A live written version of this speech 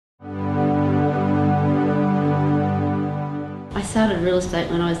started real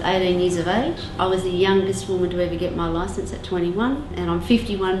estate when I was 18 years of age. I was the youngest woman to ever get my licence at 21, and I'm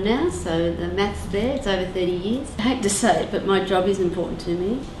 51 now, so the math's there, it's over 30 years. I hate to say it, but my job is important to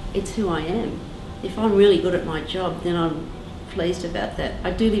me. It's who I am. If I'm really good at my job, then I'm pleased about that.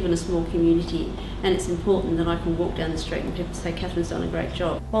 I do live in a small community, and it's important that I can walk down the street and people say, Kathryn's done a great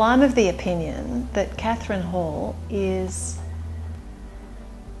job. Well, I'm of the opinion that Kathryn Hall is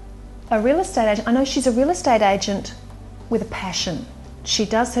a real estate agent. I know she's a real estate agent with a passion. She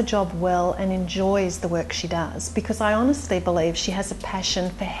does her job well and enjoys the work she does, because I honestly believe she has a passion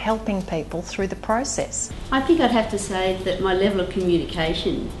for helping people through the process. I think I'd have to say that my level of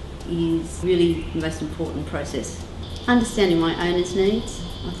communication is really the most important process. Understanding my owner's needs,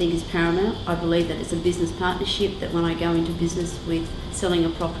 I think, is paramount. I believe that it's a business partnership, that when I go into business with selling a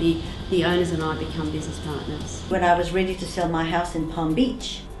property, the owners and I become business partners. When I was ready to sell my house in Palm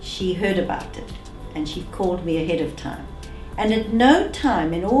Beach, she heard about it and she called me ahead of time. And at no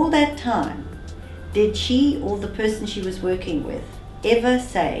time in all that time did she or the person she was working with ever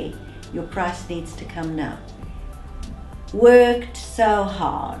say, your price needs to come now. Worked so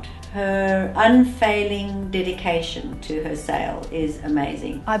hard. Her unfailing dedication to her sale is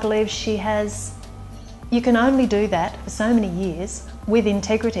amazing. I believe she has, you can only do that for so many years with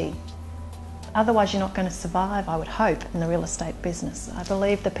integrity. Otherwise you're not going to survive, I would hope, in the real estate business. I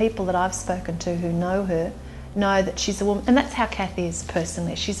believe the people that I've spoken to who know her know that she's a woman, and that's how Kathy is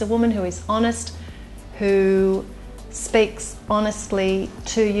personally. She's a woman who is honest, who speaks honestly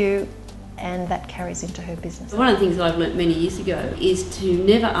to you, and that carries into her business. One of the things that I've learnt many years ago is to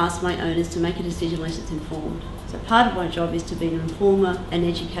never ask my owners to make a decision unless it's informed. So part of my job is to be an informer, an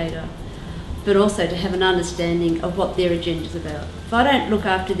educator, but also to have an understanding of what their agenda's about. If I don't look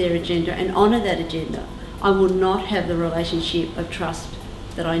after their agenda and honour that agenda, I will not have the relationship of trust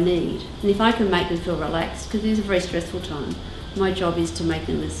that I need. And if I can make them feel relaxed, because it is a very stressful time, my job is to make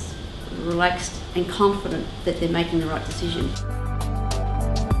them as relaxed and confident that they're making the right decision.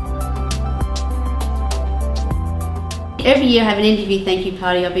 Every year I have an interview thank you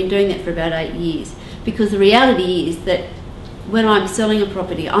party. I've been doing that for about 8 years, because the reality is that when I'm selling a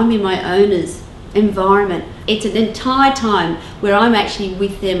property, I'm in my owner's environment. It's an entire time where I'm actually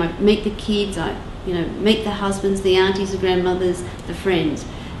with them. I meet the kids, I meet the husbands, the aunties, the grandmothers, the friends.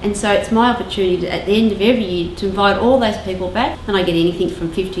 And so it's my opportunity to, at the end of every year, to invite all those people back, and I get anything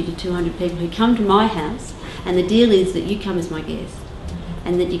from 50 to 200 people who come to my house, and the deal is that you come as my guest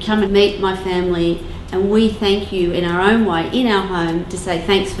and that you come and meet my family, and we thank you in our own way, in our home, to say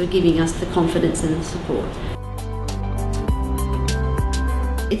thanks for giving us the confidence and the support.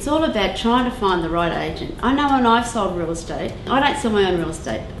 It's all about trying to find the right agent. I know when I've sold real estate, I don't sell my own real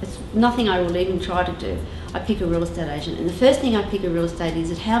estate. It's nothing I will even try to do. I pick a real estate agent, and the first thing I pick a real estate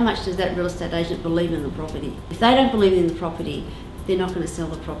is how much does that real estate agent believe in the property. If they don't believe in the property, they're not going to sell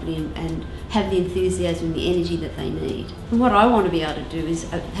the property and have the enthusiasm and the energy that they need. And what I want to be able to do is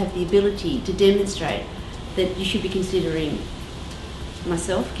have the ability to demonstrate that you should be considering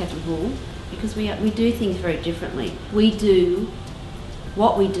myself, Kathryn Hall, because we do things very differently. We do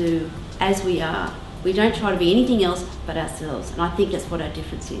what we do as we are. We don't try to be anything else but ourselves, and I think that's what our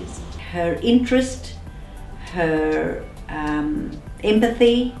difference is. Her interest, her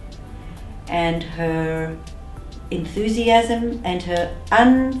empathy, and her enthusiasm, and her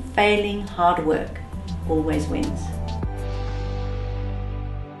unfailing hard work always wins.